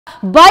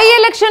By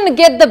election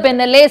ಗೆದ್ದ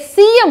ಬೆನ್ನಲ್ಲೇ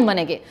CM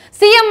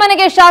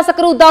ಮನೆಗೆ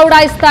ಶಾಸಕರು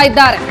ದೌಡಾಯಿಸ್ತಾ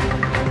ಇದ್ದಾರೆ.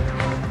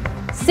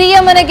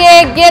 ಸಿಎಂ ಮನೆಗೆ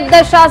ಗೆದ್ದ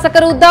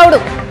ಶಾಸಕರು ದೌಡು.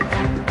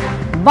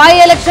 ಬೈ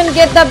ಎಲೆಕ್ಷನ್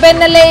ಗೆದ್ದ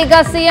ಬೆನ್ನಲ್ಲೇ ಈಗ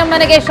ಸಿಎಂ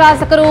ಮನೆಗೆ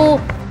ಶಾಸಕರು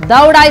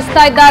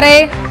ದೌಡಾಯಿಸ್ತಾ ಇದ್ದಾರೆ.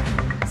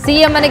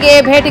 ಸಿಎಂ ಮನೆಗೆ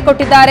ಭೇಟಿ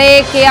ಕೊಟ್ಟಿದ್ದಾರೆ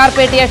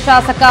ಕೆಆರ್ಪೇಟೆಯ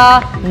ಶಾಸಕ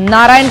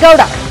ನಾರಾಯಣ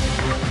ಗೌಡ.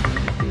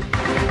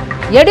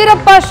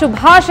 ಯಡಿಯೂರಪ್ಪ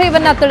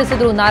ಶುಭಾಶಯವನ್ನ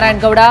ತಿಳಿಸಿದ್ರು ನಾರಾಯಣ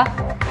ಗೌಡ.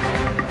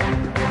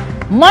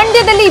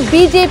 ಮಂಡ್ಯದಲ್ಲಿ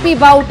ಬಿಜೆಪಿ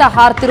ಬಾವುಟ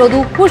ಹಾರ್ತಿರೋದು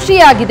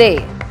ಖುಷಿಯಾಗಿದೆ.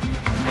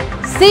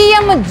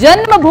 ಸಿಎಂ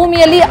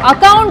ಜನ್ಮಭೂಮಿಯಲ್ಲಿ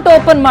ಅಕೌಂಟ್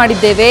ಓಪನ್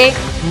ಮಾಡಿದ್ದೇವೆ.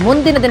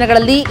 ಮುಂದಿನ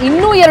ದಿನಗಳಲ್ಲಿ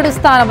ಇನ್ನೂ 2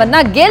 ಸ್ಥಾನವನ್ನ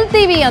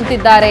ಗೆಲ್ತೀವಿ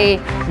ಅಂತಿದ್ದಾರೆ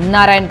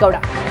ನಾರಾಯಣ ಗೌಡ.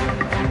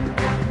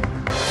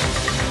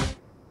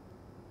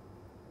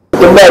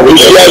 ತುಂಬಾ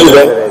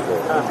ಖುಷಿಯಾಗಿದೆ.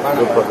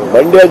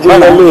 ಮಂಡ್ಯ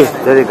ಜಿಲ್ಲೆಯಲ್ಲಿ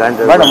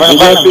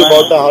ಬಿಜೆಪಿ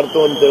ಬಾವುಟ ಹಾರ್ತು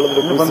ಅಂತ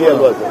ಹೇಳಿದ್ರೆ ಖುಷಿ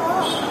ಅಲ್ವಾ ಸರ್?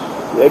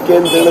 ಯಾಕೆ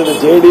ಅಂತ ಹೇಳಿದ್ರೆ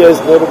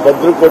ಜೆಡಿಎಸ್ನವರು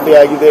ಭದ್ರಕೋಟೆ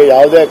ಆಗಿದೆ.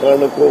 ಯಾವುದೇ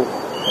ಕಾರಣಕ್ಕೂ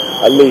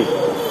ಅಲ್ಲಿ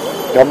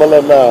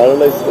ಕಮಲನ್ನ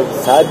ಅರಳಿಸಲಿಕ್ಕೆ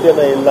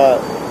ಸಾಧ್ಯನೇ ಇಲ್ಲ.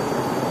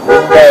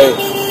 ಮುಂಬೈ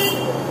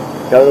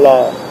ಕಳ್ಳ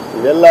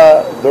ಇವೆಲ್ಲ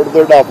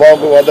ದೊಡ್ಡ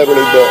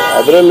ಅಪವಾದಗಳಿದ್ದು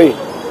ಅದರಲ್ಲಿ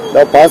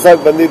ನಾವು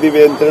ಪಾಸಾಗಿ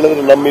ಬಂದಿದ್ದೀವಿ ಅಂತ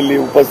ಹೇಳಿದ್ರೆ ನಮ್ಮಲ್ಲಿ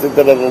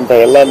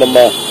ಉಪಸ್ಥಿತರಾದಂತಹ ಎಲ್ಲ ನಮ್ಮ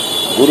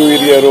ಗುರು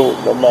ಹಿರಿಯರು,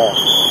 ನಮ್ಮ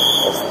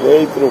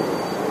ಸ್ನೇಹಿತರು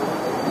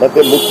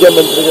ಮತ್ತೆ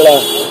ಮುಖ್ಯಮಂತ್ರಿಗಳ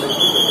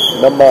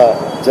ನಮ್ಮ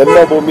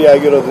ಜನ್ಮಭೂಮಿ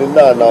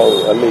ಆಗಿರೋದ್ರಿಂದ ನಾವು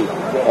ಅಲ್ಲಿ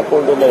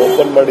ಅಕೌಂಟನ್ನು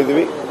ಓಪನ್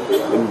ಮಾಡಿದ್ವಿ.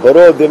 ಇನ್ನು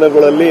ಬರೋ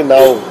ದಿನಗಳಲ್ಲಿ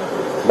ನಾವು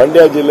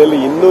ಮಂಡ್ಯ ಜಿಲ್ಲೆಯಲ್ಲಿ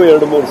ಇನ್ನೂ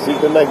 2-3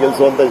 ಸೀಟನ್ನ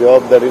ಗೆಲ್ಲಿಸುವಂತ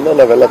ಜವಾಬ್ದಾರಿನ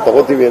ನಾವೆಲ್ಲ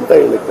ತಗೋತೀವಿ ಅಂತ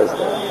ಹೇಳಿಕ್ಕೆ